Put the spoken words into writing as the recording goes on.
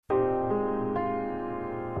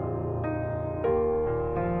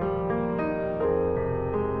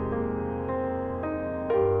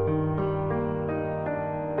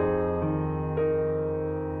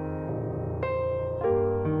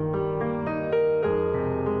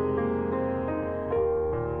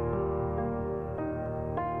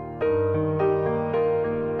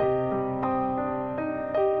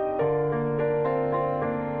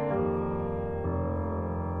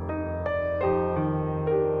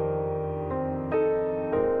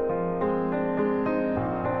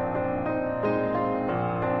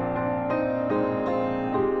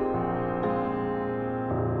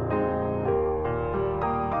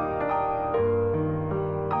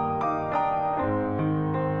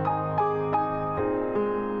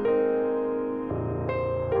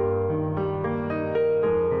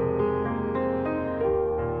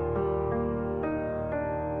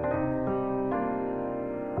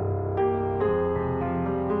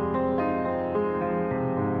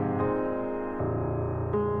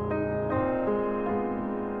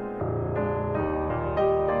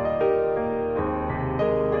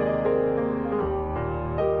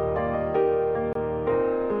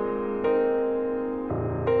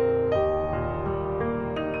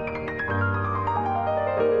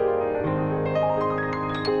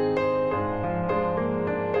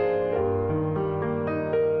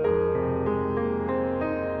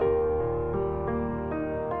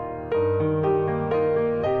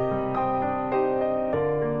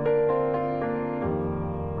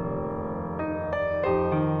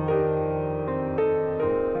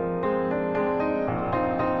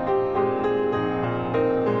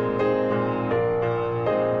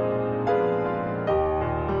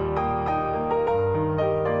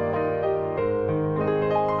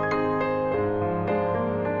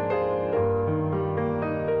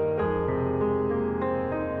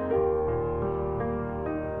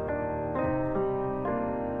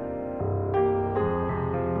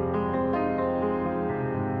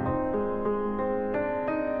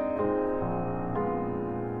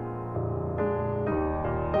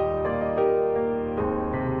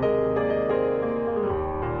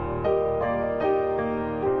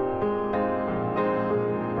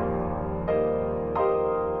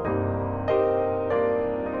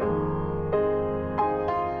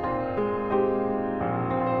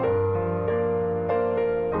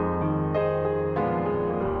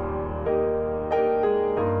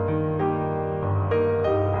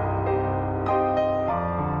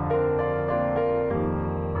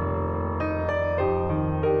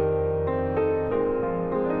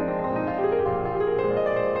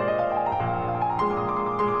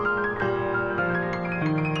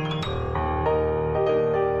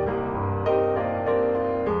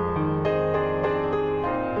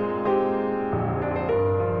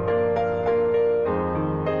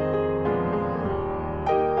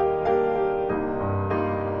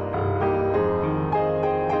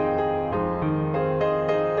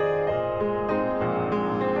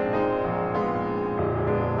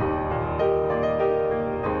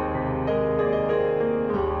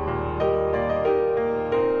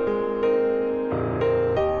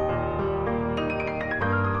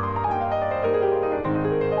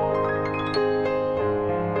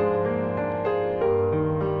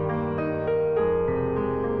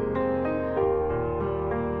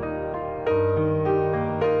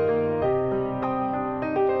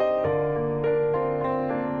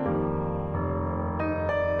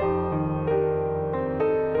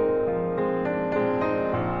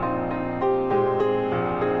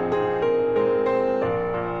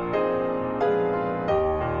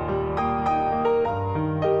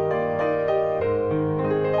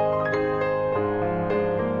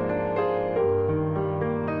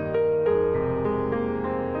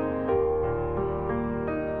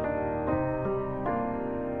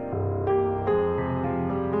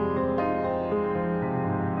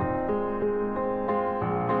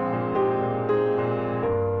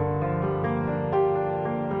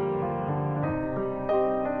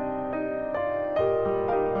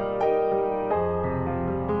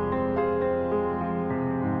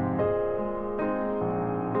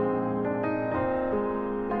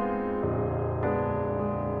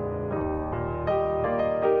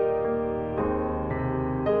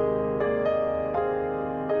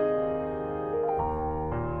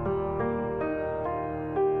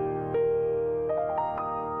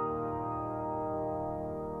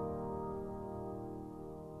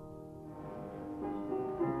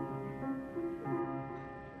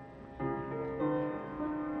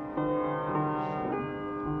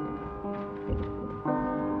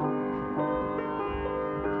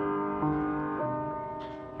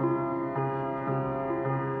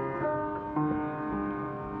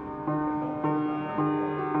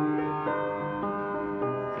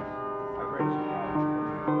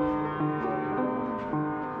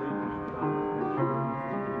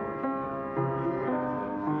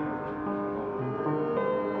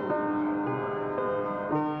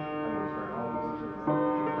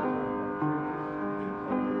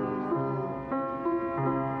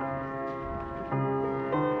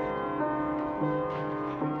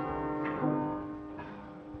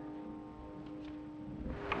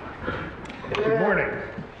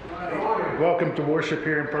Welcome to worship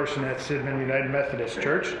here in person at Sidman United Methodist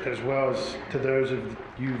Church, as well as to those of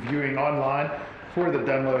you viewing online for the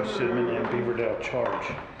Dunlow, Sidman, and Beaverdale Charge.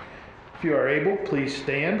 If you are able, please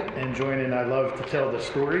stand and join in I Love to Tell the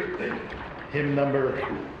Story, hymn number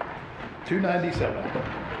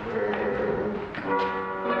 297.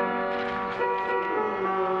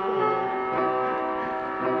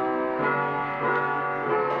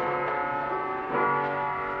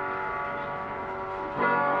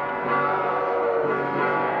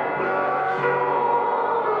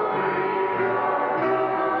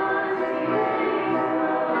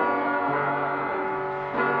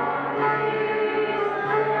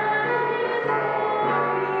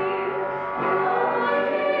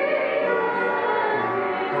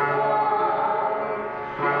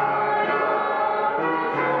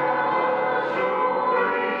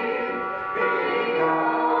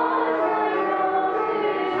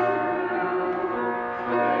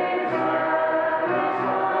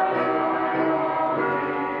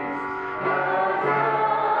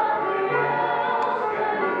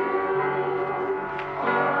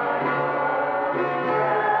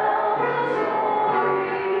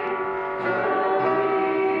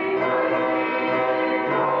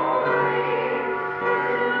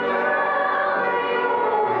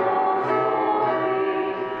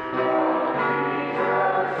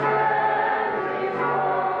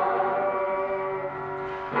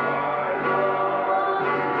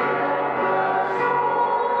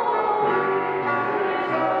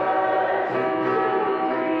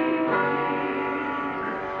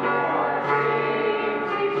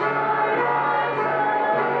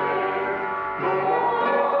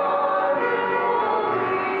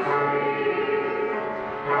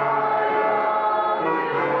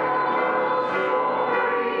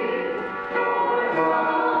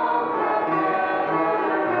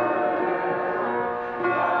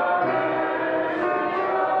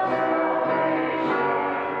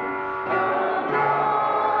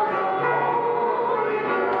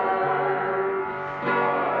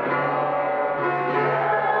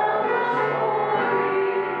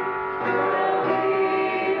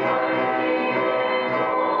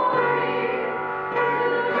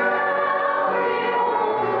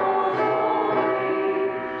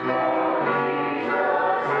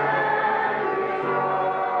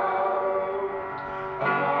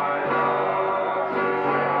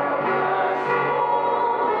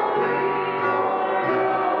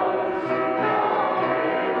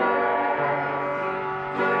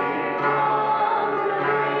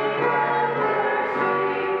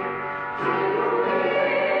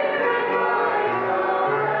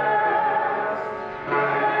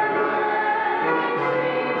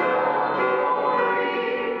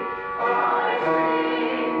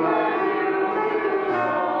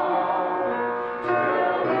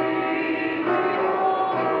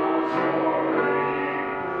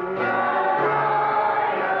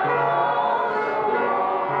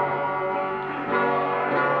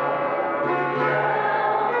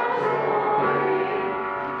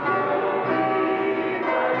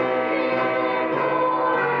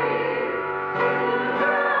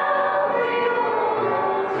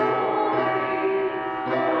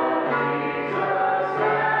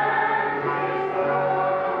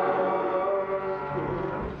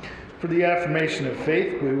 For the affirmation of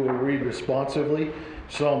faith, we will read responsively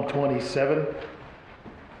Psalm 27,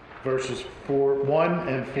 verses 1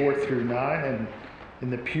 and 4 through 9, and in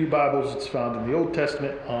the Pew Bibles it's found in the Old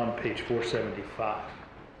Testament on page 475.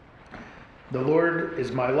 The Lord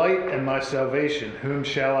is my light and my salvation, whom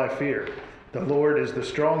shall I fear? The Lord is the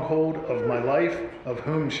stronghold of my life, of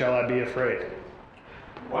whom shall I be afraid?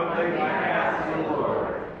 One thing I ask of the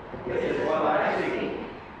Lord, this is what I seek,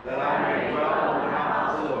 that I may dwell in the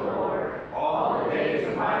house of the Lord all the days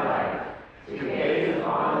of my life, to gaze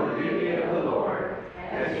upon the beauty of the Lord,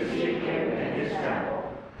 and to seek him in his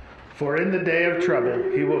temple. For in the day of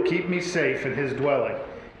trouble he will keep me safe in his dwelling.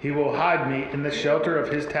 He will hide me in the shelter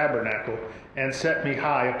of his tabernacle, and set me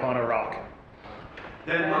high upon a rock.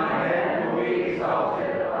 Then my head will be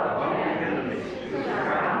exalted above my enemies who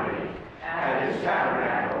surround me. At his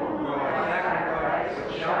tabernacle will I sacrifice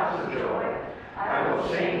with shouts of joy. I will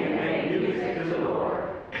sing and make music to the Lord.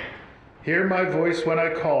 Hear my voice when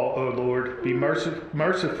I call, O Lord. Be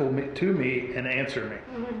merciful to me and answer me.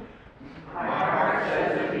 My heart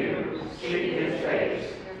says of you, seek his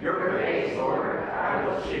face. Your face, Lord, I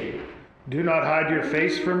will seek. Do not hide your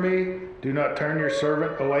face from me. Do not turn your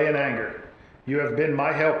servant away in anger. You have been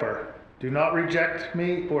my helper. Do not reject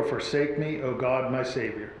me or forsake me, O God, my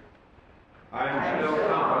Savior. I am still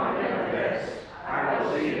confident of this. I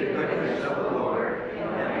will see the goodness of the Lord in the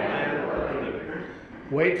land of the living.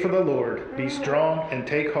 Wait for the Lord. Be strong and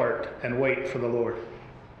take heart and wait for the Lord.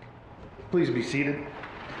 Please be seated.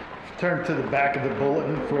 Turn to the back of the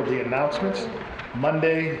bulletin for the announcements.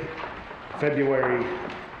 Monday, February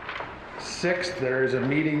 6th, there is a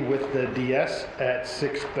meeting with the DS at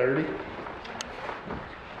 6:30.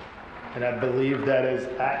 And I believe that is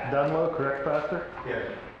at Dunlow, correct, Pastor?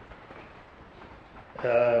 Yes.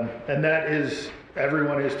 And that is,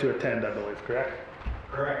 everyone is to attend, I believe, correct?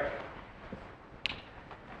 Correct.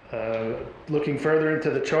 Looking further into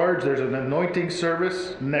the charge, there's an anointing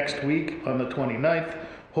service next week on the 29th.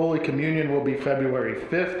 Holy Communion will be February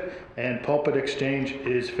 5th, and Pulpit Exchange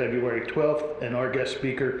is February 12th, and our guest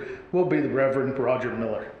speaker will be the Reverend Roger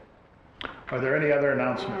Miller. Are there any other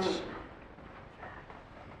announcements?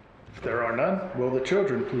 If there are none, will the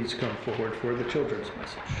children please come forward for the children's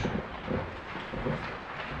message?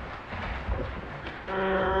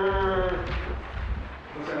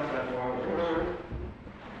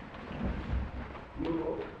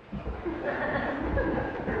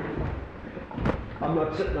 I'm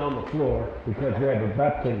not sitting on the floor because we have a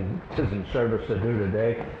baptism service to do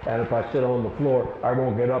today, and if I sit on the floor, I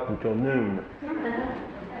won't get up until noon.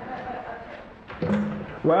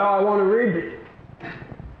 Well, I want to read it.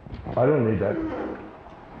 I don't need that.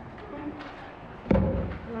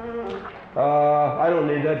 I don't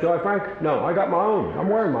need that, do I, Frank? No, I got my own. I'm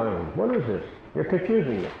wearing my own. What is this? You're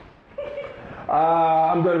confusing me.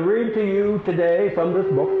 I'm going to read to you today from this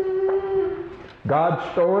book, God's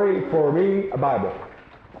Story for Me, a Bible.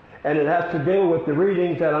 And it has to deal with the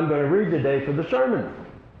readings that I'm going to read today for the sermon.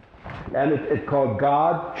 And it's called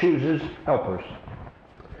God Chooses Helpers.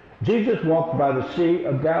 Jesus walked by the Sea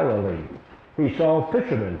of Galilee. He saw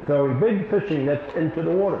fishermen throwing big fishing nets into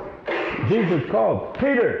the water. Jesus called,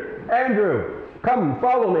 "Peter, Andrew, come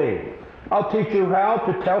follow me. I'll teach you how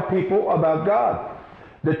to tell people about God."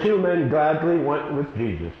 The two men gladly went with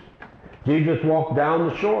Jesus. Jesus walked down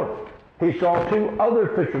the shore. He saw two other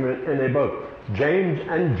fishermen in a boat. James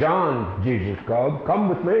and John, Jesus called, "Come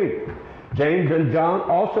with me." James and John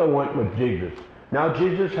also went with Jesus. Now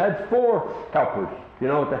Jesus had 4 helpers. You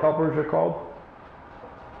know what the helpers are called?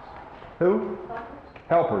 Who?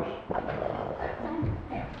 Helpers.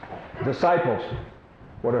 Disciples.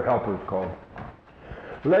 What are helpers called?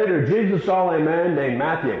 Later, Jesus saw a man named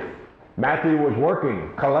Matthew. Matthew was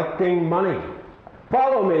working, collecting money.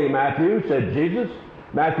 "Follow me, Matthew," said Jesus.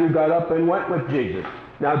 Matthew got up and went with Jesus.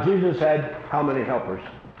 Now Jesus had how many helpers?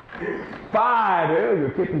 5. Oh, you're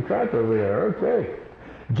keeping track over there. Okay.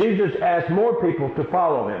 Jesus asked more people to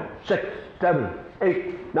follow him. 6, 7,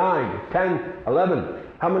 8, 9, 10, 11.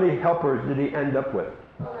 How many helpers did he end up with?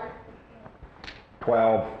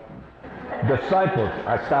 12. Disciples.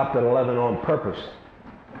 I stopped at 11 on purpose.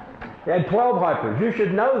 He had 12 helpers. You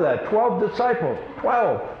should know that. 12 disciples.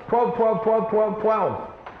 12. 12, 12, 12, 12, 12.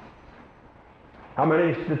 How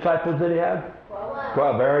many disciples did he have?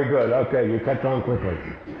 12. Very good. Okay, you catch on quickly.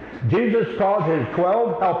 Jesus taught his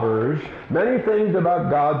 12 helpers many things about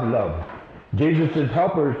God's love. Jesus'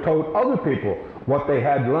 helpers told other people what they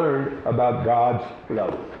had learned about God's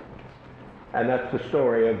love. And that's the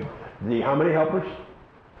story of the, how many helpers?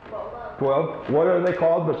 12. What are they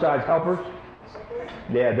called besides helpers?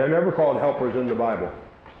 Yeah, they're never called helpers in the Bible.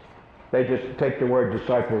 They just take the word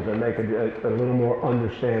disciples and make it a little more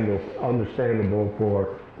understandable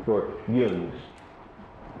for humans.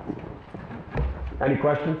 Any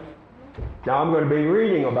questions? Now I'm going to be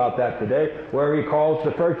reading about that today, where he calls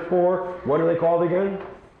the first 4, what are they called again?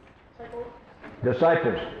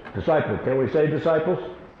 Disciples. Disciples. Can we say disciples?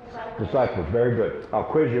 Disciples. Very good. I'll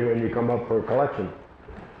quiz you when you come up for a collection.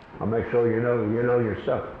 I'll make sure you know your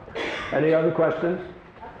stuff. Any other questions?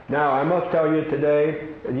 Now, I must tell you today,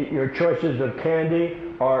 your choices of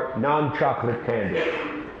candy are non-chocolate candy,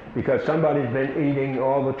 because somebody's been eating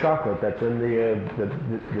all the chocolate that's in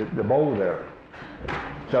the bowl there.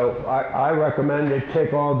 So I recommend you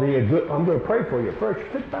take all the good. I'm going to pray for you first.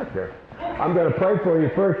 Sit back there. I'm going to pray for you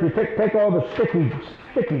first. You take all the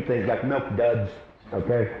sticky things like Milk Duds,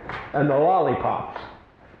 okay, and the lollipops.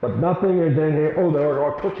 But nothing is in here. Oh, there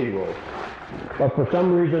are Tootsie Rolls. But for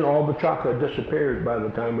some reason, all the chocolate disappears by the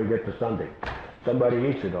time we get to Sunday. Somebody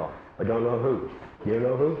eats it all. I don't know who. Do you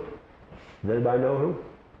know who? Does anybody know who?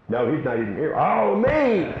 No, he's not even here. Oh,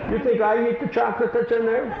 me! You think I eat the chocolate that's in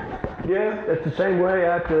there? Yeah, it's the same way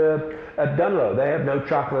at Dunlow. They have no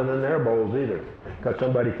chocolate in their bowls either, because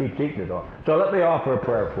somebody keeps eating it all. So let me offer a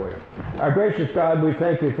prayer for you. Our gracious God, we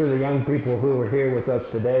thank you for the young people who are here with us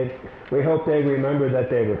today. We hope they remember that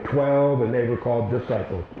they were 12 and they were called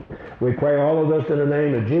disciples. We pray all of this in the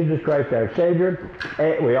name of Jesus Christ, our Savior.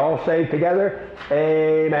 We all say together,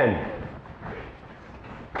 Amen.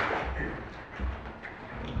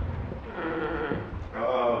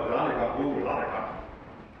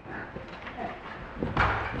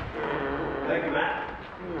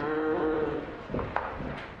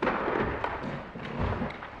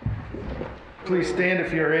 Please stand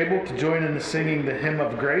if you're able to join in the singing the Hymn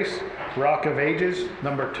of Grace, Rock of Ages,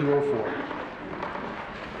 number 204.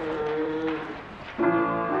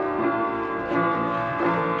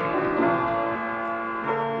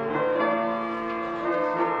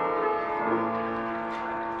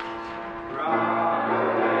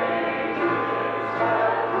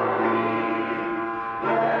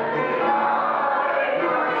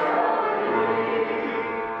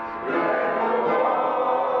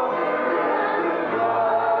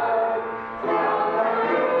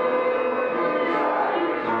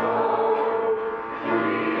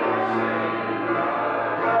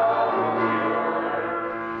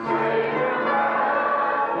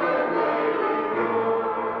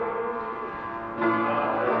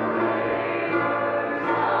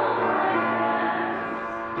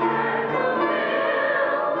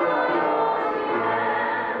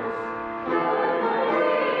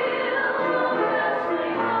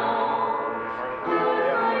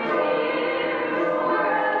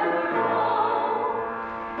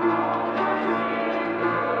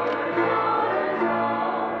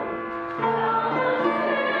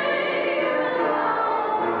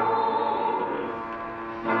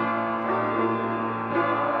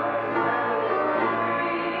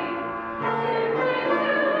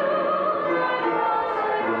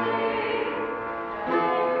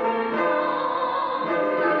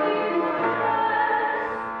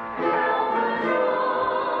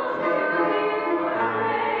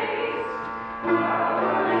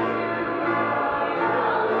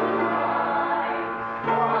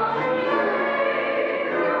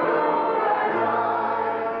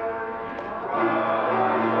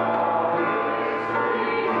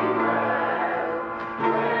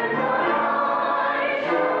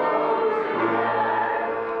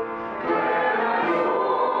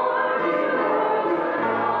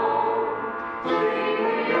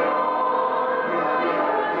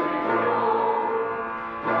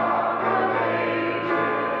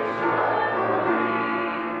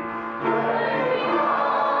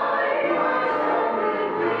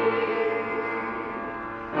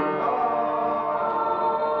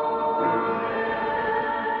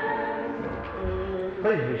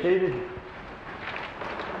 Please be seated.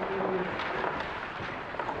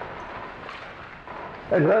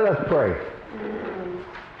 And let us pray.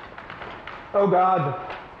 O God,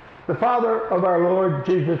 the Father of our Lord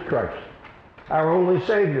Jesus Christ, our only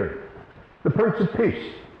Savior, the Prince of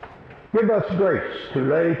Peace, give us grace to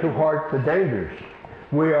lay to heart the dangers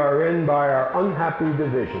we are in by our unhappy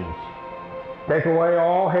divisions. Take away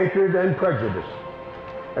all hatred and prejudice,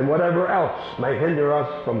 and whatever else may hinder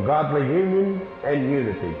us from godly union and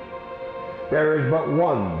unity. There is but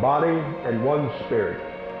one body and one Spirit,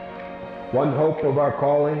 one hope of our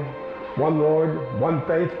calling, one Lord, one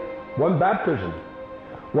faith, one baptism,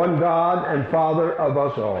 one God and Father of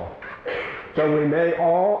us all. So we may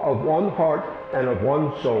all of one heart and of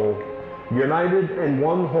one soul, united in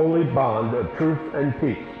one holy bond of truth and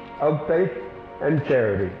peace, of faith and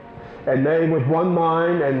charity, and may with one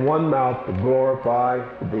mind and one mouth glorify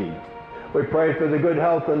Thee. We pray for the good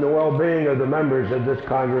health and the well-being of the members of this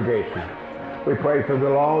congregation. We pray for the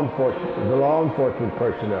law enforcement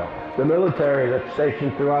personnel, the military that's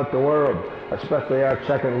stationed throughout the world, especially our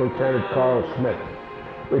Second Lieutenant Carl Smith.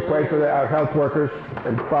 We pray for our health workers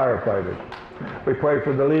and firefighters. We pray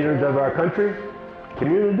for the leaders of our country,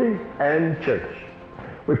 community, and church.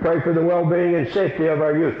 We pray for the well-being and safety of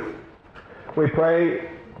our youth. We pray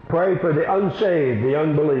for the unsaved, the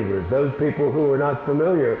unbelievers, those people who are not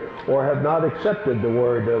familiar or have not accepted the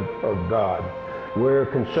Word of God. We're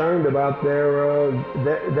concerned about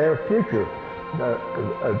their future,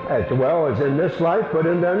 as well as in this life, but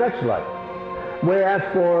in their next life. We ask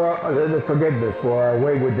for the forgiveness for our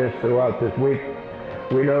waywardness throughout this week.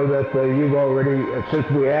 We know that you've already, since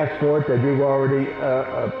we asked for it, that you've already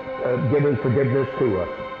given forgiveness to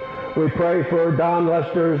us. We pray for Don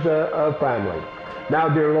Lester's family. Now,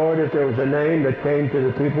 dear Lord, if there was a name that came to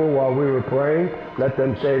the people while we were praying, let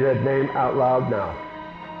them say that name out loud now.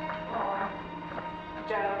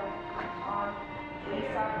 Joe,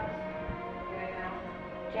 Lisa,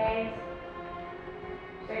 James,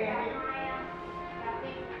 Sam,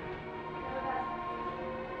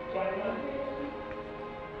 Jamie.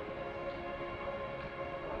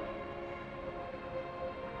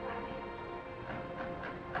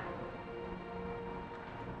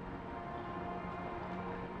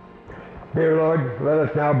 Dear Lord, let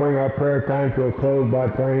us now bring our prayer time to a close by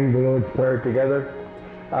praying the Lord's Prayer together.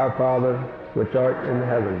 Our Father, which art in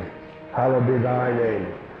heaven, hallowed be thy name.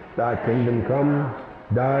 Thy kingdom come,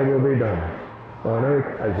 thy will be done, on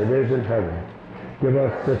earth as it is in heaven. Give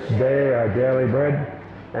us this day our daily bread,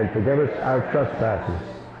 and forgive us our trespasses,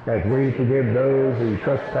 as we forgive those who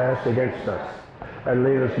trespass against us. And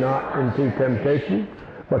lead us not into temptation,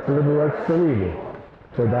 but deliver us from evil.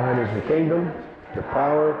 For thine is the kingdom, the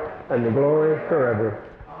power, and the glory forever.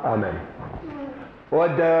 Amen.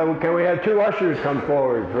 Lord, can we have two ushers come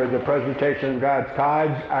forward for the presentation of God's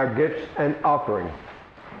tithes, our gifts, and offerings?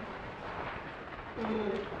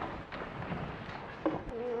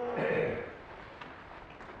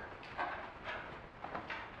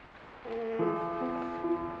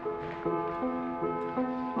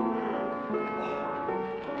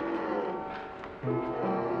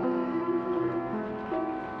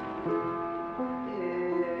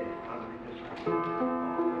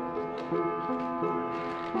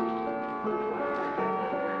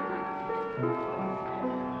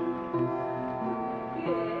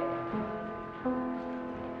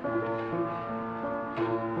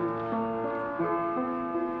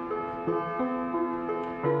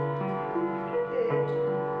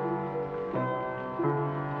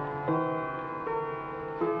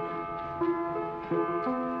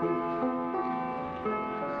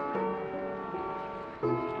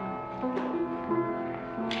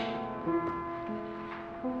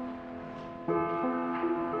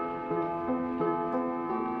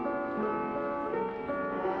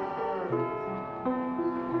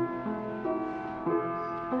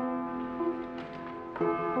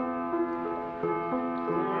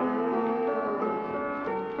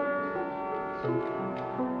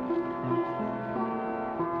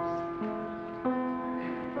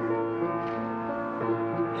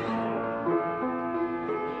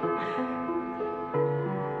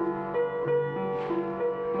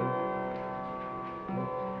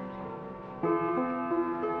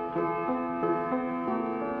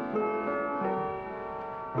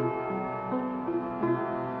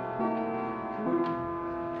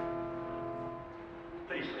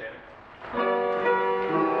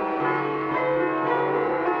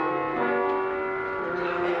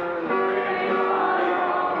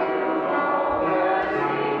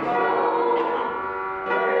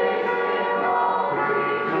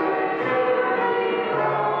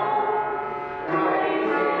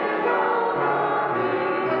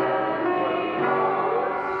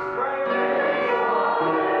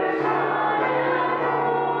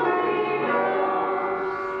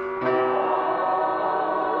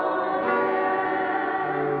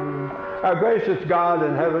 Our gracious God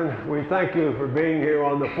in heaven, we thank you for being here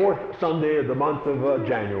on the fourth Sunday of the month of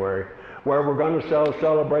January, where we're going to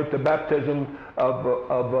celebrate the baptism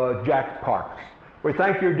of Jack Parks. We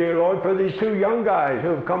thank you, dear Lord, for these two young guys who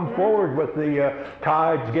have come forward with the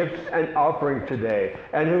tithes, gifts, and offering today,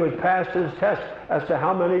 and who has passed his test as to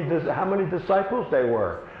how many disciples they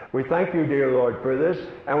were. We thank you, dear Lord, for this,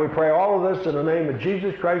 and we pray all of this in the name of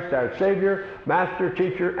Jesus Christ, our Savior, Master,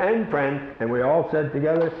 Teacher, and Friend. And we all said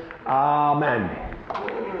together, Amen.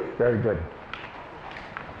 Very good.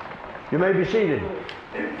 You may be seated.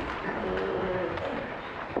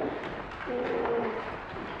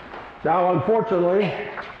 Now, unfortunately,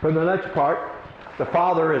 for the next part, the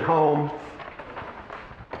father is home,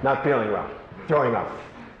 not feeling well, throwing up.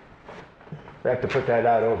 We have to put that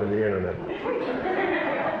out over the internet.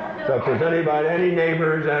 So if there's anybody, any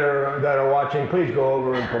neighbors that are watching, please go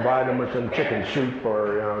over and provide them with some chicken soup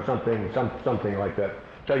or something like that.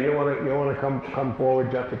 So you want to come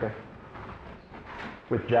forward, Jessica,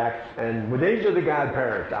 with Jack, and these are the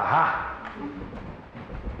godparents. Aha!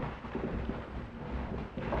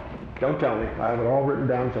 Don't tell me. I have it all written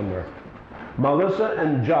down somewhere. Melissa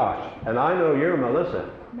and Josh, and I know you're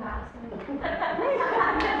Melissa. Madison.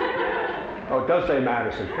 Oh, it does say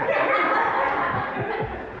Madison.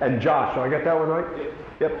 And Josh, so I get that one right?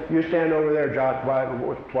 Yep. You stand over there, Josh, by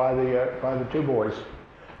the two boys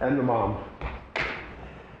and the mom.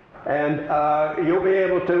 And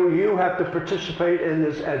you have to participate in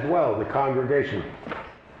this as well, the congregation.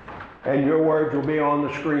 And your words will be on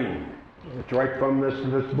the screen. It's right from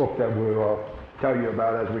this book that we'll tell you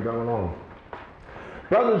about as we go along.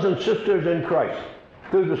 Brothers and sisters in Christ,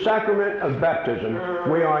 through the sacrament of baptism,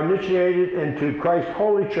 we are initiated into Christ's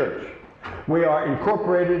holy church. We are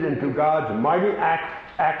incorporated into God's mighty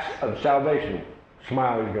acts of salvation.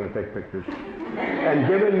 Smile, he's going to take pictures. And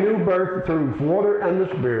given new birth through water and the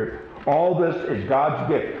Spirit. All this is God's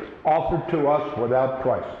gift, offered to us without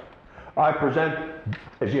price. I present...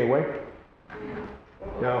 Is he awake?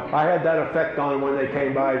 No, I had that effect on him when they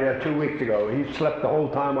came by 2 weeks ago. He slept the whole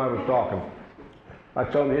time I was talking. I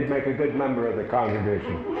told him he'd make a good member of the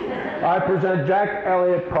congregation. I present Jack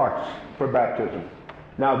Elliott Parks for baptism.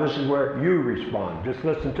 Now this is where you respond. Just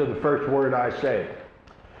listen to the first word I say.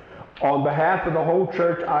 On behalf of the whole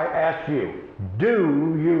church, I ask you,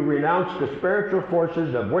 do you renounce the spiritual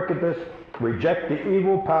forces of wickedness, reject the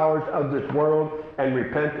evil powers of this world, and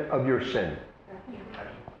repent of your sin?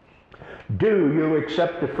 Do you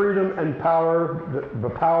accept the freedom and power the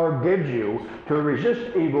power gives you to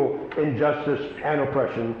resist evil, injustice, and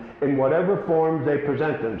oppression in whatever forms they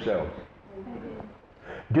present themselves?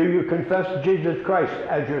 Do you confess Jesus Christ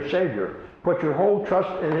as your Savior, put your whole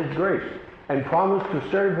trust in His grace, and promise to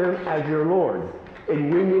serve Him as your Lord,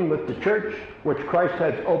 in union with the church which Christ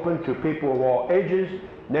has opened to people of all ages,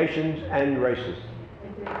 nations, and races?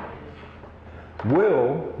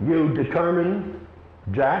 Will you determine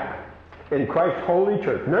Jack in Christ's holy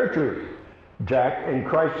church, nurture Jack in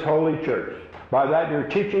Christ's holy church, by that your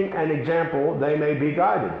teaching and example they may be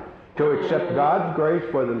guided to accept God's grace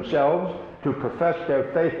for themselves, to profess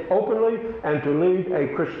their faith openly, and to lead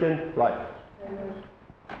a Christian life?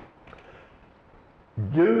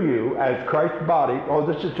 Do you, as Christ's body, oh,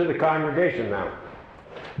 this is to the congregation now.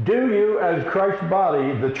 Do you, as Christ's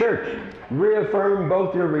body, the church, reaffirm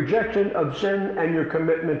both your rejection of sin and your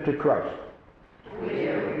commitment to Christ? We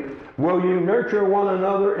do. Will you nurture one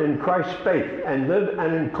another in Christ's faith and live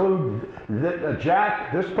and include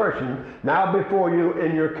Jack, this person, now before you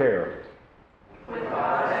in your care? With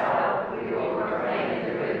God's help, we will proclaim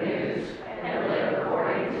the good news and live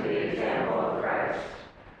according to the example of Christ.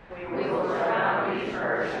 We will surround these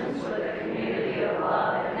persons with a community of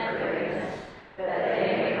love and forgiveness, that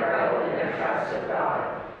they may grow in their trust of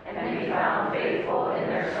God and be found faithful in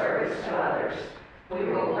their service to others. We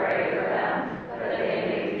will pray for them, that they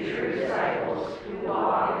may be true disciples who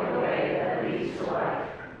walk in the way that leads to life.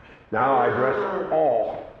 Now I address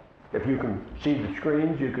all. If you can see the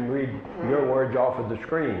screens, you can read your words off of the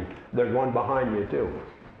screen. There's one behind you too,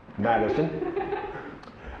 Madison.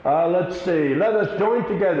 Let's see. Let us join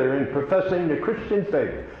together in professing the Christian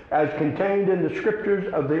faith as contained in the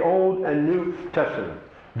scriptures of the Old and New Testament.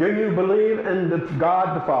 Do you believe in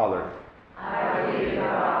God the Father? I believe in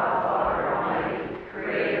God, Father Almighty,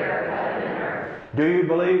 creator of heaven and earth. Do you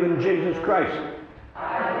believe in Jesus Christ?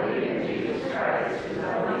 I believe in Jesus Christ, His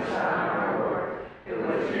only Son, our Lord, who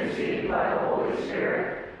was conceived by the Holy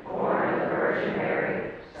Spirit, born of the Virgin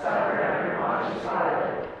Mary, suffered under Pontius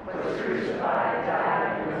Pilate, was crucified,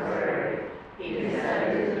 died, and was buried. He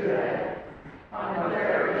descended into the dead. On the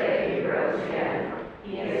third day He rose again.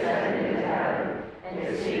 He ascended into heaven, and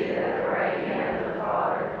is seated at the right hand of the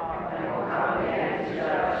Father, and will come again to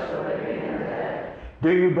judge the living and the dead.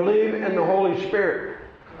 Do you believe in the Holy Spirit?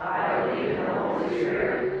 I believe in the Holy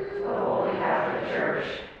Spirit, the Holy Catholic Church,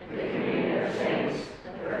 the communion of saints,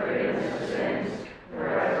 the forgiveness of sins, the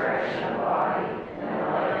resurrection of the body, and the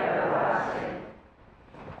life everlasting.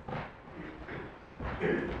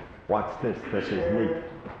 Watch this. This is neat.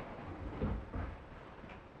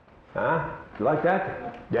 Huh? You like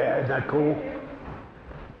that? Yeah, isn't that cool?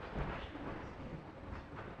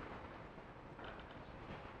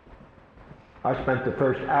 I spent the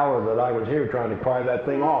first hour that I was here trying to pry that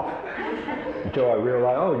thing off until I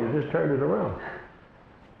realized, oh, you just turned it around.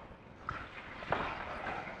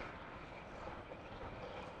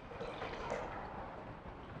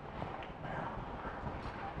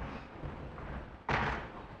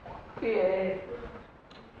 Yeah.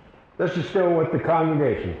 This is still with the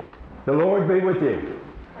congregation. The Lord be with you.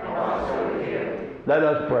 And also with you. Let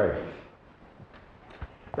us pray.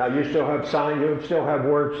 Now you still have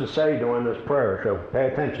words to say during this prayer, so pay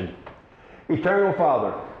attention. Eternal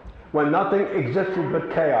Father, when nothing existed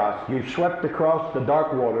but chaos, you swept across the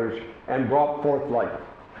dark waters and brought forth light.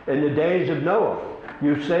 In the days of Noah,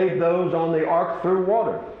 you saved those on the ark through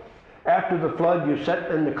water. After the flood, you set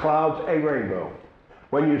in the clouds a rainbow.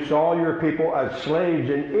 When you saw your people as slaves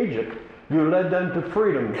in Egypt, you led them to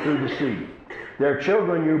freedom through the sea. Their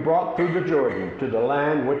children you brought through the Jordan to the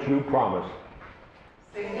land which you promised.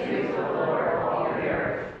 Sing to the Lord, all the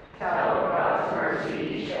earth. Tell of God's mercy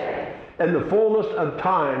each day. In the fullness of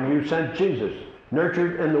time you sent Jesus,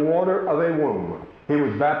 nurtured in the water of a womb. He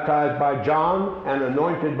was baptized by John and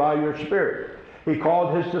anointed by your Spirit. He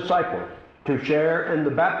called his disciples to share in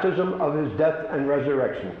the baptism of his death and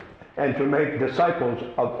resurrection, and to make disciples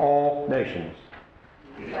of all nations.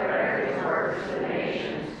 Declare his works to the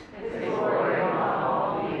nations, his glory among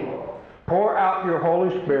all people. Pour out your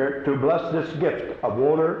Holy Spirit to bless this gift of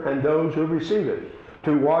water and those who receive it,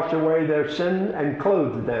 to wash away their sin and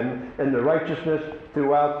clothe them in the righteousness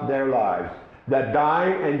throughout their lives, that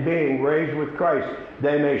dying and being raised with Christ,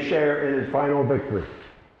 they may share in his final victory.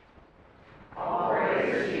 All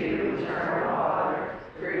praise to you, eternal Father,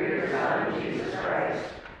 through your Son, Jesus Christ,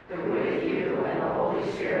 who with you and the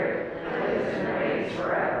Holy Spirit lives and reigns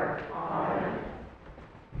forever. Amen.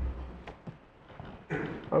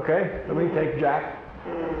 Okay, let me take Jack.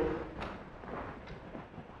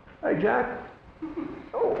 Hey, Jack.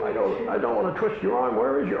 Oh, I don't want to twist your arm.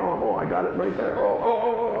 Where is your arm? Oh, I got it right there.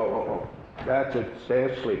 Oh. That's it. Stay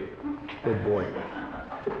asleep. Good boy.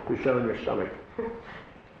 You're showing your stomach.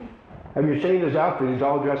 Have you seen his outfit? He's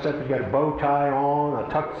all dressed up. He's got a bow tie on, a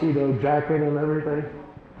tuxedo jacket and everything.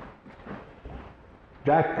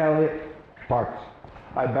 Jack Elliott Parks.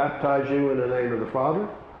 I baptize you in the name of the Father,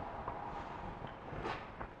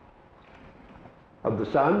 of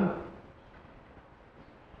the Son,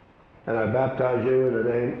 and I baptize you in the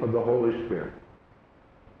name of the Holy Spirit.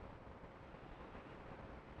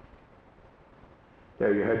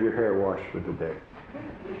 There, you had your hair washed for the day.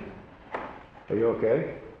 Are you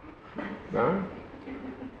okay? Huh?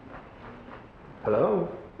 Hello?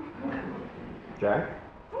 Jack?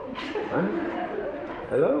 Huh?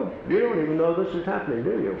 Hello? You don't even know this is happening, do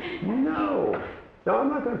you? No. No, I'm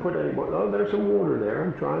not going to put any more. Oh, there's some water there.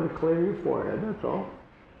 I'm trying to clear your forehead, that's all.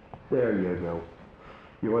 There you go.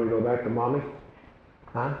 You want to go back to Mommy?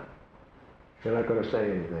 Huh? You're not going to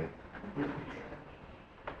say anything.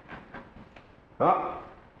 Oh,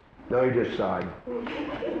 no, he just sighed.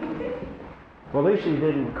 Well, at least he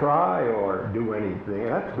didn't cry or do anything.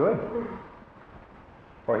 That's good.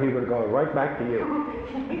 Or he would go right back to you.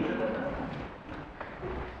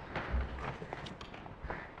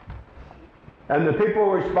 And the people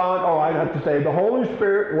respond, oh, I'd have to say, the Holy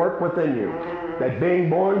Spirit work within you, that being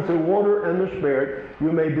born through water and the Spirit,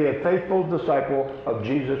 you may be a faithful disciple of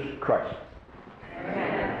Jesus Christ.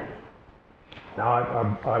 Amen. Now,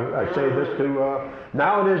 I say this to,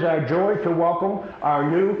 now it is our joy to welcome our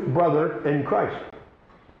new brother in Christ.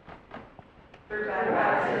 Through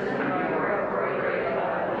baptism, you are incorporated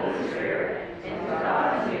by the Holy Spirit into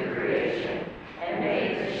God's new creation and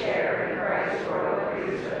made to share in Christ's royal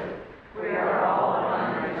priesthood. We are all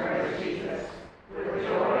one in Christ Jesus. With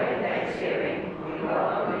joy and thanksgiving, we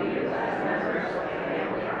welcome you as members of the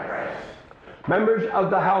family of Christ. Members of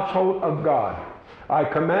the household of God, I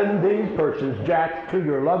commend these persons, Jack, to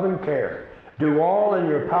your love and care. Do all in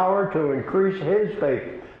your power to increase his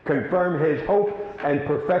faith, confirm his hope, and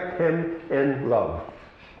perfect him in love.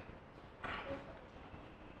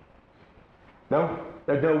 No?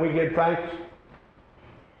 Don't we give thanks?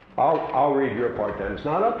 I'll read your part then. It's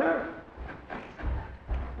not up there.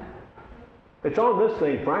 It's on this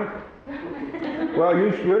thing, Frank. Well,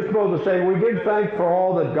 you're supposed to say, we give thanks for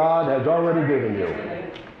all that God has already given you.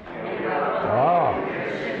 Ah.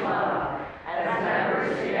 As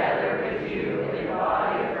members together with you in the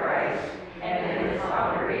body of Christ and in this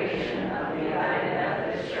congregation of the United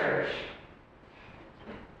Methodist Church.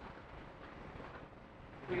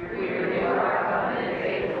 We renew our covenant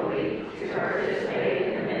faithfully to participate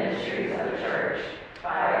in the ministries of the church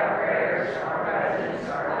by our prayers, our presence,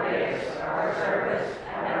 our gifts, our service,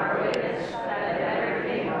 and our witness that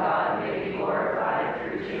everything God may be glorified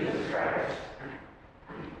through Jesus Christ.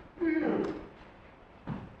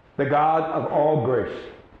 The God of all grace,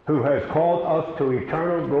 who has called us to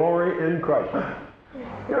eternal glory in Christ.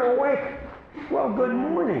 You're awake. Well, good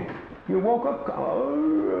morning. You woke up.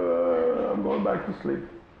 Oh, I'm going back to sleep.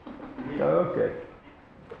 Okay.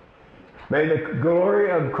 May the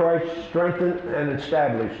glory of Christ strengthen and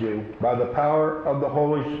establish you by the power of the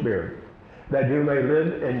Holy Spirit, that you may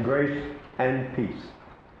live in grace and peace.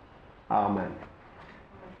 Amen.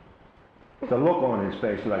 The look on his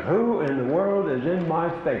face, like, who in the world is in my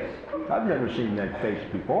face? I've never seen that face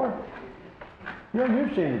before.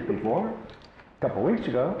 You've seen it before, a couple weeks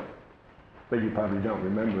ago, but you probably don't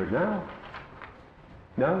remember it now.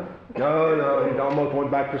 No, he almost went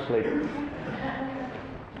back to sleep.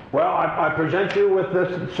 Well, I present you with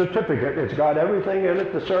this certificate. It's got everything in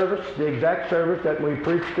it, the service, the exact service that we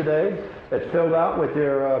preached today. It's filled out with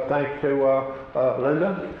your, thanks to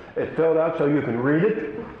Linda. It's filled out so you can read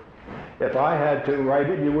it. If I had to write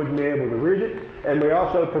it, you wouldn't be able to read it. And we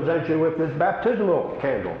also present you with this baptismal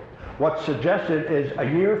candle. What's suggested is a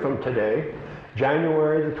year from today,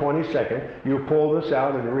 January the 22nd, you pull this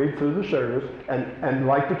out and read through the service, and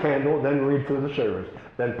light the candle, then read through the service.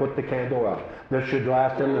 Then put the candle out. This should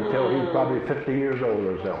last him until he's probably 50 years old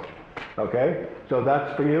or so. Okay? So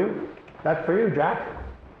that's for you. That's for you, Jack.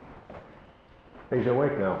 He's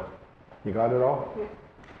awake now. You got it all?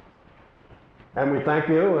 And we thank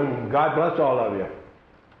you, and God bless all of you,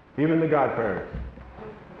 even the godparents.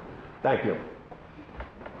 Thank you.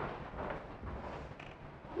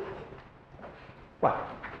 What?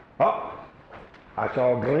 Oh, I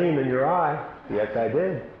saw a gleam in your eye. Yes, I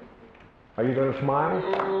did. Are you going to smile?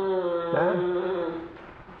 Huh?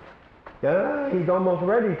 Yeah, he's almost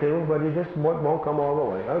ready to, but he just won't come all the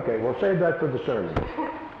way. Okay, we'll save that for the sermon.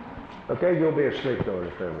 Okay, you'll be asleep during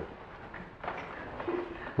the sermon.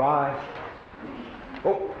 Bye.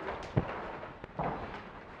 Oh.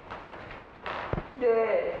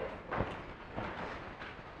 Yeah.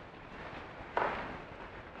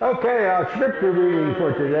 Okay, our scripture reading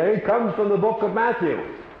for today comes from the book of Matthew,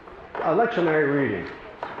 a lectionary reading,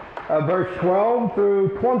 verse 12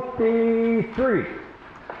 through 23.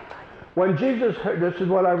 When Jesus heard, this is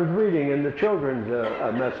what I was reading in the children's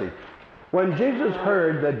message. When Jesus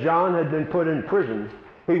heard that John had been put in prison,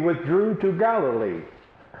 he withdrew to Galilee.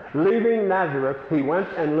 Leaving Nazareth, he went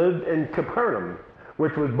and lived in Capernaum,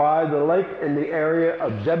 which was by the lake in the area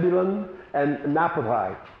of Zebulun and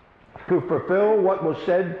Naphtali, to fulfill what was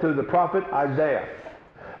said through the prophet Isaiah.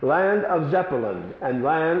 Land of Zebulun and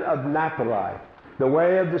land of Naphtali, the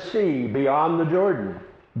way of the sea beyond the Jordan,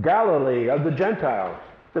 Galilee of the Gentiles.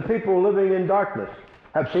 The people living in darkness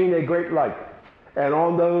have seen a great light, and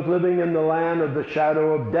on those living in the land of the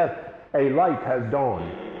shadow of death, a light has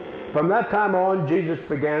dawned. From that time on, Jesus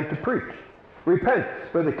began to preach, "Repent,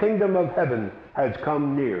 for the kingdom of heaven has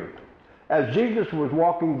come near." As Jesus was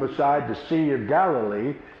walking beside the Sea of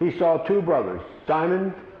Galilee, he saw two brothers,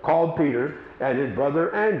 Simon, called Peter, and his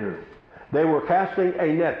brother Andrew. They were casting a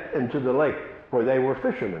net into the lake, for they were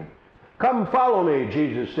fishermen. "Come, follow me,"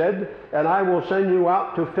 Jesus said, "and I will send you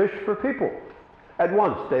out to fish for people." At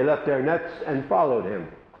once they left their nets and followed him.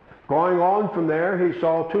 Going on from there, he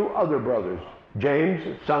saw two other brothers, James,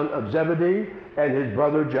 son of Zebedee, and his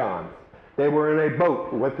brother John. They were in a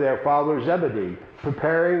boat with their father Zebedee,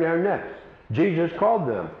 preparing their nets. Jesus called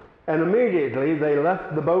them, and immediately they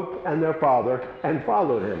left the boat and their father and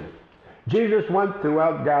followed him. Jesus went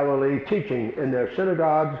throughout Galilee, teaching in their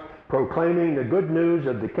synagogues, proclaiming the good news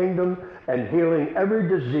of the kingdom, and healing every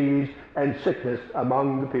disease and sickness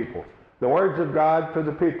among the people. The words of God for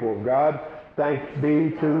the people of God. Thanks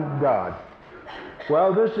be to God.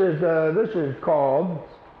 Well, this is called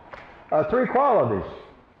three qualities.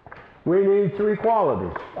 We need three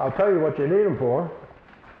qualities. I'll tell you what you need them for,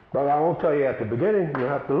 but I won't tell you at the beginning. You'll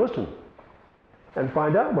have to listen and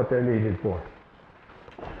find out what they're needed for.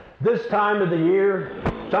 This time of the year,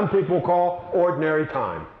 some people call ordinary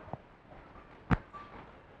time.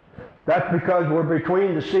 That's because we're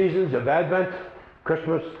between the seasons of Advent,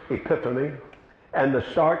 Christmas, Epiphany, and the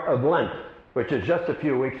start of Lent, which is just a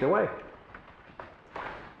few weeks away.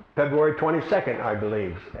 February 22nd, I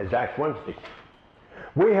believe, is Ash Wednesday.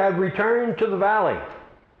 We have returned to the valley.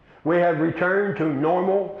 We have returned to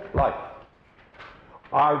normal life.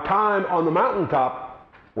 Our time on the mountaintop,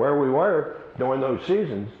 where we were during those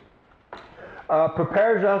seasons,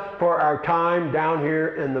 prepares us for our time down here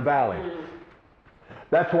in the valley.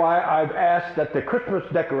 That's why I've asked that the Christmas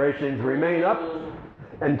decorations remain up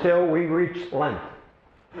until we reach Lent.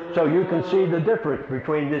 So you can see the difference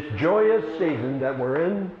between this joyous season that we're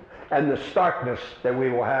in and the starkness that we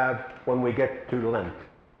will have when we get to Lent.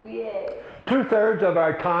 Yeah. 2/3 of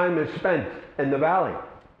our time is spent in the valley.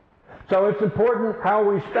 So it's important how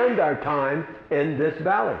we spend our time in this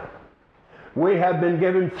valley. We have been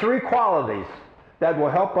given three qualities that will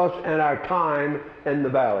help us in our time in the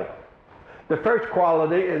valley. The first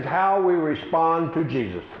quality is how we respond to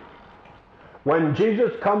Jesus. When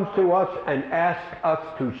Jesus comes to us and asks us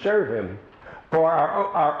to serve him, for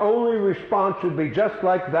our only response should be just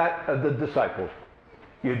like that of the disciples.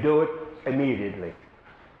 You do it immediately.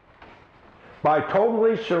 By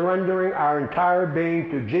totally surrendering our entire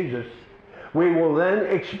being to Jesus, we will then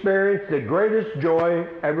experience the greatest joy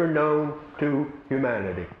ever known to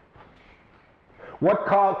humanity. What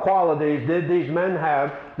qualities did these men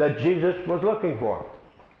have that Jesus was looking for?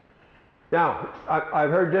 Now,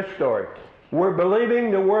 I've heard this story. We're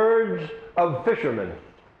believing the words of fishermen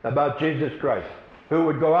about Jesus Christ, who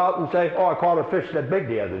would go out and say, "Oh, I caught a fish that big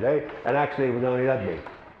the other day," and actually it was only that big.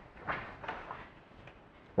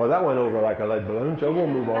 Well, that went over like a lead balloon, so we'll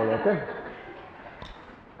move on, okay?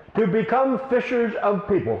 To become fishers of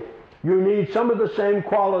people, you need some of the same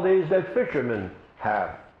qualities that fishermen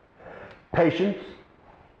have. Patience,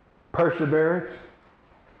 perseverance,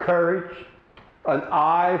 courage, an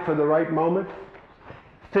eye for the right moment,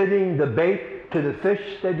 fitting the bait to the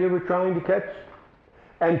fish that you were trying to catch,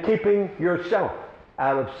 and keeping yourself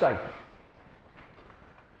out of sight.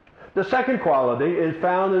 The second quality is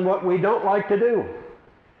found in what we don't like to do.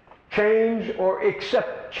 Change or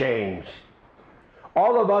accept change.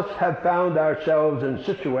 All of us have found ourselves in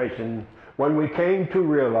situations when we came to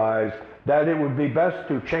realize that it would be best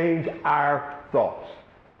to change our thoughts.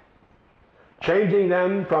 Changing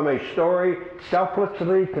them from a story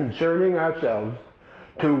selflessly concerning ourselves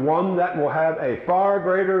to one that will have a far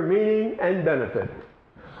greater meaning and benefit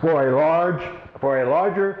for a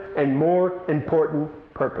larger and more important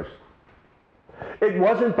purpose. It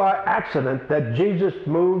wasn't by accident that Jesus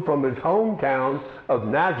moved from his hometown of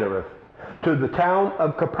Nazareth to the town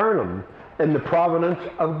of Capernaum in the province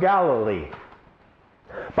of Galilee.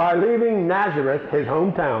 By leaving Nazareth, his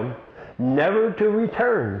hometown, never to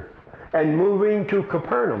return, and moving to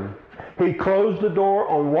Capernaum, he closed the door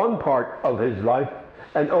on one part of his life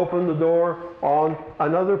and opened the door on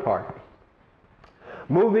another part.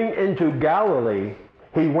 Moving into Galilee,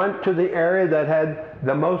 he went to the area that had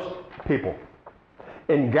the most people.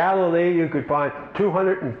 In Galilee, you could find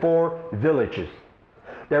 204 villages.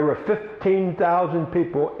 There were 15,000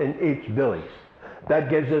 people in each village. That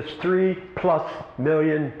gives us 3+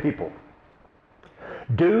 million people.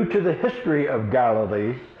 Due to the history of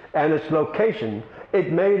Galilee and its location,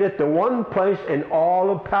 it made it the one place in all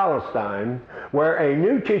of Palestine where a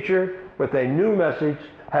new teacher with a new message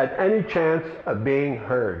had any chance of being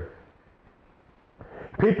heard.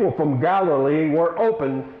 People from Galilee were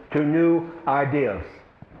open to new ideas.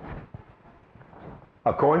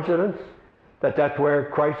 A coincidence that that's where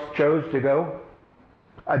Christ chose to go?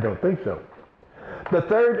 I don't think so. The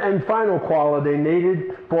third and final quality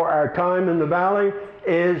needed for our time in the valley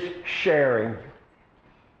is sharing.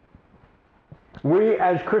 We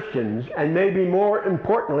as Christians, and maybe more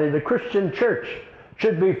importantly the Christian church,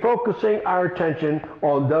 should be focusing our attention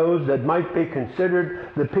on those that might be considered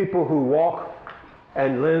the people who walk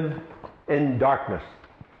and live in darkness.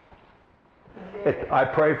 I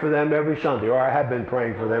pray for them every Sunday, or I have been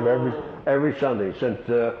praying for them every Sunday since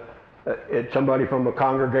somebody from the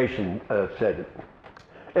congregation said it.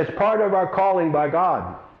 It's part of our calling by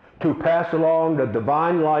God to pass along the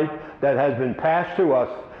divine light that has been passed to us,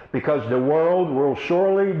 because the world will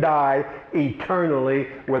surely die eternally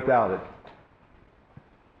without it.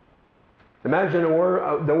 Imagine the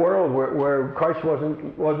world where Christ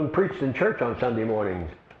wasn't preached in church on Sunday mornings,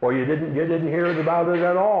 or you didn't hear about it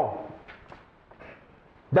at all.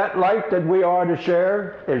 That light that we are to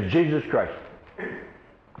share is Jesus Christ.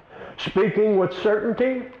 Speaking with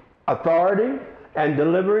certainty, authority, and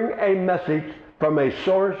delivering a message from a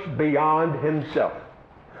source beyond himself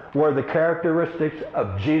were the characteristics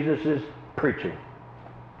of Jesus' preaching.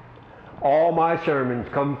 All my sermons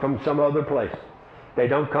come from some other place. They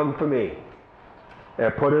don't come from me. They're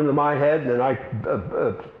put into my head, and I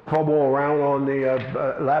fumble around on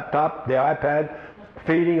the laptop, the iPad,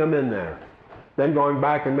 feeding them in there. Then going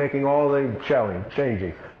back and making all the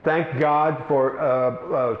changing. Thank God for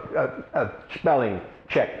a spelling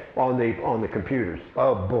check on the computers.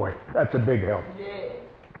 Oh boy, that's a big help. Yeah.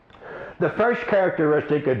 The first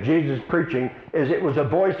characteristic of Jesus' preaching is it was a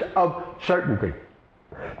voice of certainty.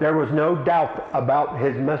 There was no doubt about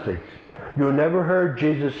his message. You never heard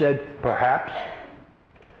Jesus said, perhaps,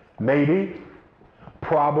 maybe,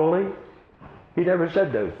 probably. He never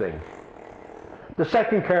said those things. The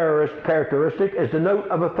second characteristic is the note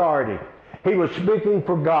of authority. He was speaking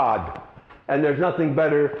for God, and there's nothing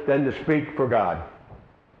better than to speak for God,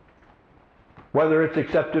 whether it's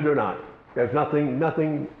accepted or not. There's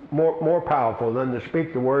nothing more powerful than to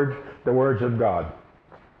speak the words of God.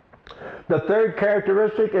 The third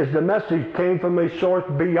characteristic is the message came from a source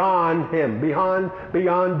beyond him,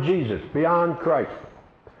 beyond Jesus, beyond Christ.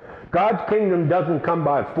 God's kingdom doesn't come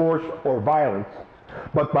by force or violence,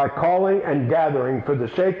 but by calling and gathering for the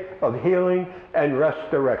sake of healing and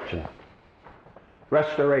restoration.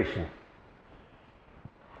 Restoration.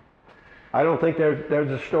 I don't think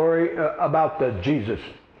there's a story about the Jesus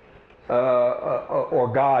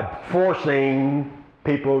or God forcing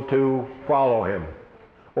people to follow him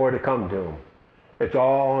or to come to him. It's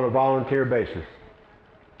all on a volunteer basis.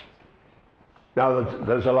 Now,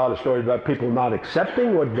 there's a lot of stories about people not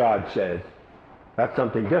accepting what God says. That's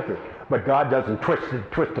something different. But God doesn't twist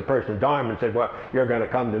the person's arm and say, well, you're going to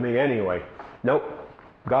come to me anyway. Nope.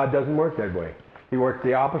 God doesn't work that way. He works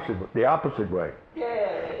the opposite way.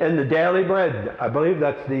 Yay. In the Daily Bread, I believe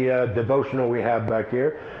that's the devotional we have back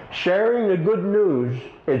here. Sharing the good news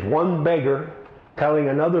is one beggar telling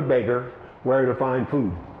another beggar where to find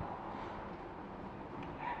food.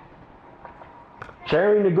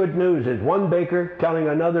 Sharing the good news is one baker telling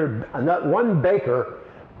one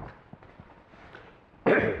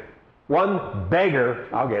beggar,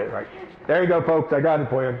 I'll get it right. There you go, folks, I got it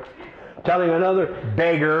for you. Telling another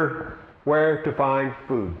beggar where to find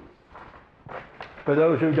food. For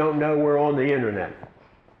those who don't know, we're on the internet.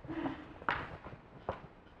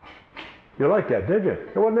 You liked that, did you?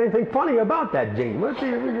 There wasn't anything funny about that, Gene. What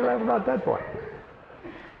did you laugh about that for?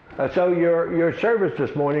 So your service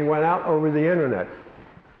this morning went out over the internet.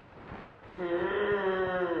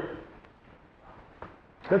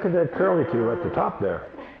 Look at that curlicue at the top there.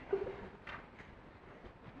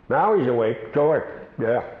 Now he's awake. George.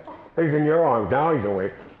 Yeah. He's in your arms. Now he's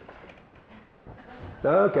awake.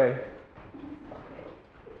 Okay.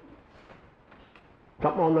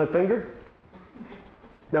 Something on that finger?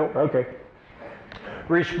 No? Okay.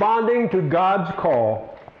 Responding to God's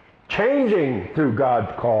call, changing through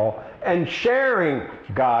God's call, and sharing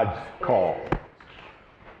God's call.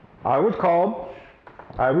 I was called.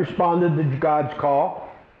 I responded to God's call.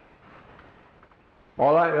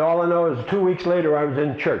 All I know is 2 weeks later I was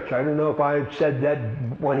in church. I don't know if I said that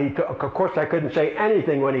when he of course I couldn't say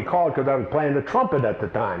anything when he called because I was playing the trumpet at the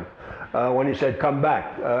time. When he said, come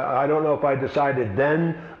back. I don't know if I decided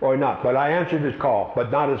then or not, but I answered his call,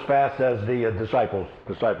 but not as fast as the disciples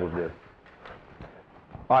did.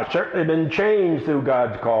 I've certainly been changed through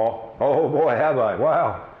God's call. Oh boy, have I.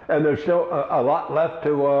 Wow. And there's still a lot left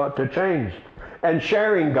to change. And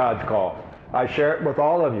sharing God's call. I share it with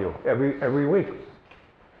all of you every week.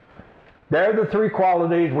 They're the three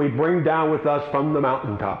qualities we bring down with us from the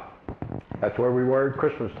mountaintop. That's where we were at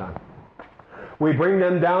Christmas time. We bring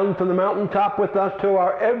them down from the mountaintop with us to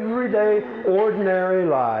our everyday, ordinary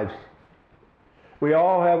lives. We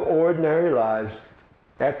all have ordinary lives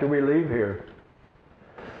after we leave here.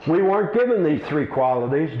 We weren't given these three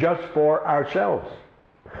qualities just for ourselves.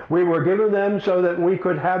 We were given them so that we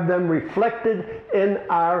could have them reflected in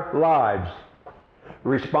our lives.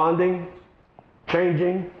 Responding,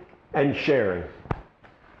 changing, and sharing.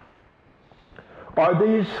 Are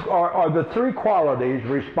the three qualities,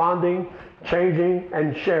 responding, changing,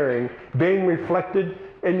 and sharing, being reflected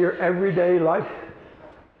in your everyday life?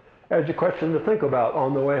 There's a question to think about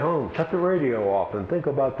on the way home. Shut the radio off and think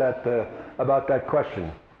about that question.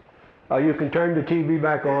 You can turn the TV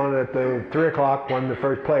back on at 3 o'clock when the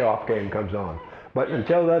first playoff game comes on. But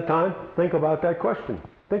until that time, think about that question.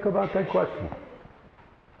 Think about that question.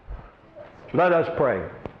 Let us pray.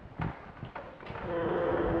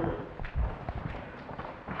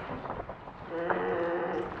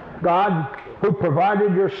 God, who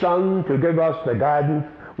provided your Son to give us the guidance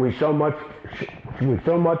we so much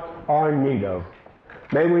are in need of,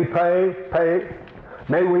 may we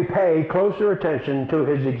pay closer attention to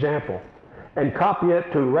his example and copy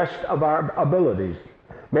it to the rest of our abilities,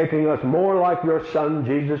 making us more like your Son,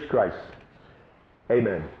 Jesus Christ.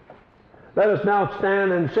 Amen. Let us now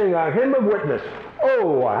stand and sing our hymn of witness.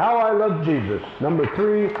 Oh, how I love Jesus. Number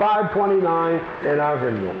 529 in our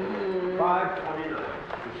hymnal. 529.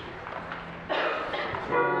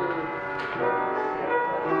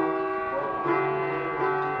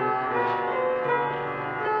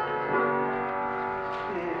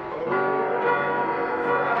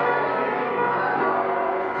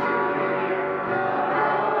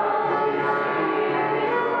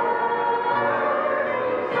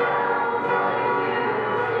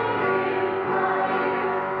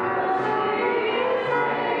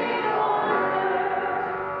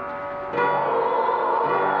 Oh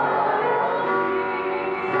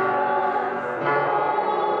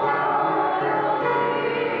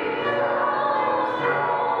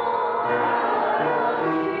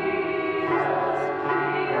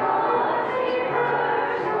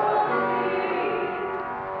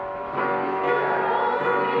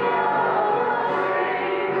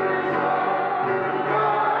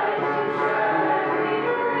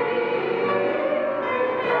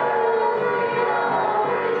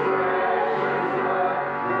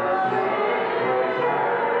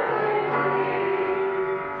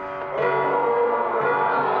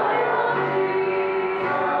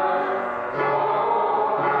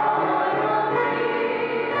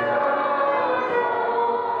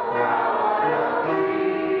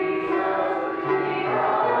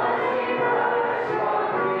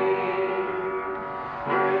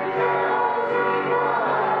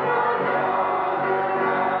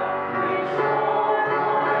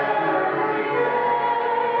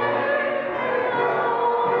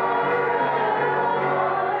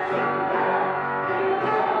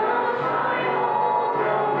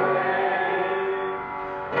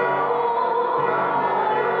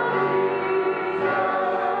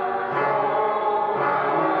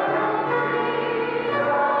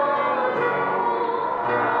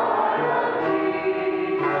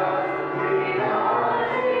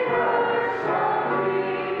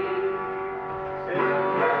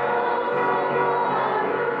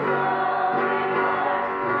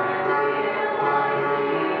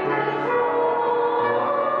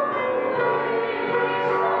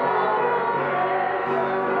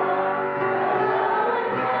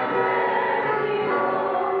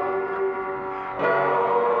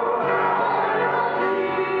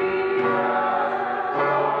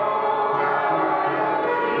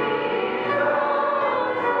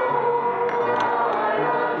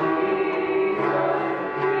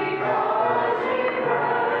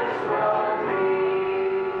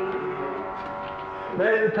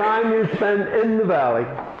May the time you spend in the valley,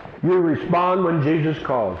 you respond when Jesus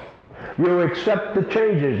calls. You accept the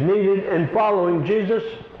changes needed in following Jesus,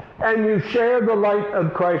 and you share the light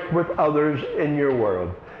of Christ with others in your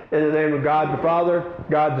world. In the name of God the Father,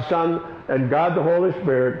 God the Son, and God the Holy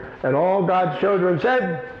Spirit, and all God's children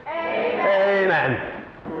said, Amen. Amen.